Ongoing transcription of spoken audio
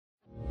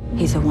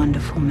He's a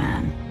wonderful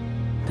man,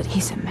 but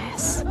he's a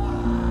mess.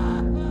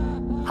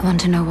 I want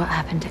to know what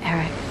happened to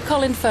Eric.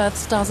 Colin Firth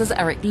stars as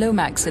Eric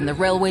Lomax in The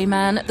Railway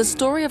Man, the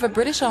story of a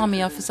British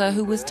Army officer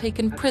who was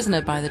taken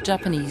prisoner by the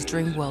Japanese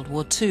during World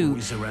War II.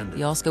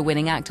 The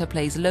Oscar-winning actor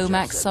plays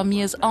Lomax some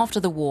years after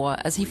the war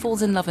as he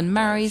falls in love and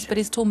marries, but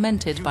is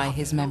tormented by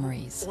his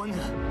memories.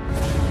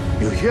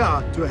 You're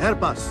here to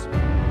help us.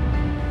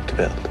 To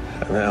build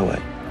a railway.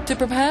 To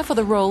prepare for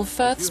the role,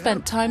 Firth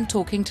spent time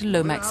talking to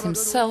Lomax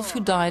himself, who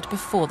died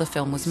before the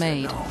film was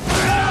made.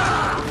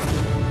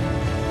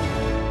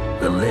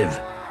 We'll live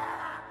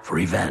for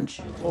revenge.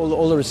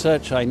 All the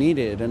research I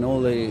needed and all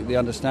the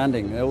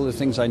understanding, all the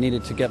things I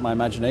needed to get my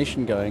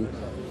imagination going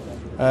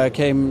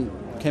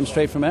came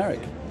straight from Eric.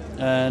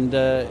 And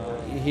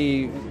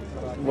he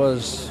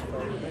was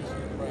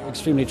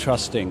extremely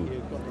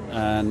trusting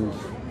and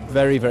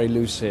very, very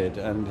lucid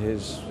and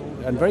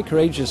very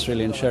courageous,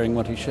 really, in sharing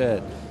what he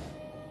shared.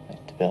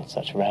 To build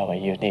such a railway,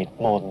 you need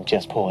more than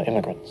just poor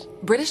immigrants.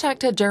 British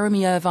actor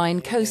Jeremy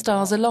Irvine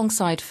co-stars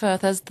alongside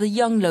Firth as the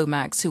young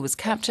Lomax, who was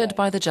captured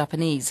by the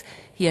Japanese.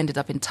 He ended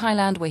up in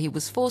Thailand, where he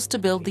was forced to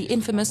build the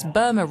infamous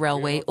Burma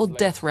Railway, or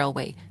Death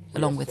Railway,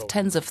 along with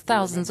tens of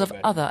thousands of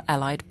other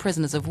Allied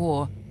prisoners of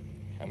war.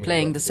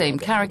 Playing the same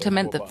character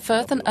meant that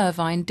Firth and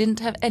Irvine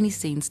didn't have any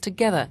scenes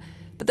together,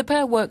 but the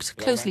pair worked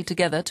closely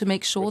together to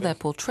make sure their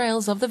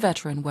portrayals of the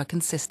veteran were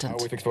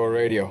consistent. We explore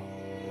radio.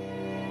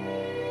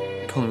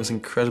 Colin was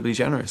incredibly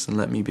generous and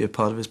let me be a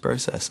part of his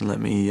process and let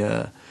me,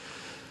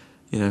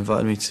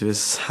 invited me to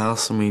his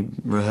house and we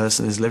rehearsed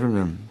in his living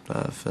room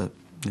for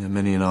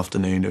many an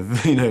afternoon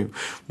of,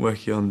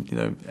 working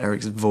on,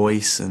 Eric's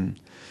voice and,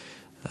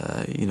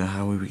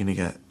 how we were going to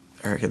get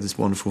Eric had this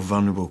wonderful,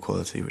 vulnerable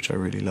quality, which I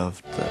really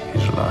loved.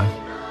 He's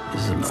alive.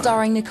 He's alive.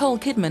 Starring Nicole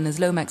Kidman as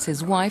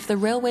Lomax's wife, The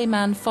Railway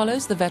Man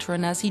follows the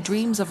veteran as he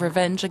dreams of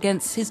revenge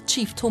against his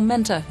chief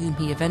tormentor, whom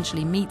he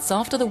eventually meets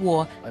after the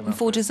war and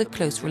forges a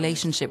close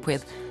relationship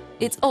with.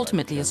 It's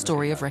ultimately a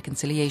story of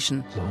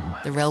reconciliation.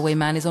 The Railway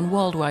Man is on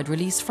worldwide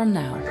release from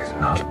now. I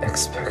did not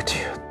expect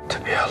you to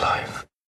be alive.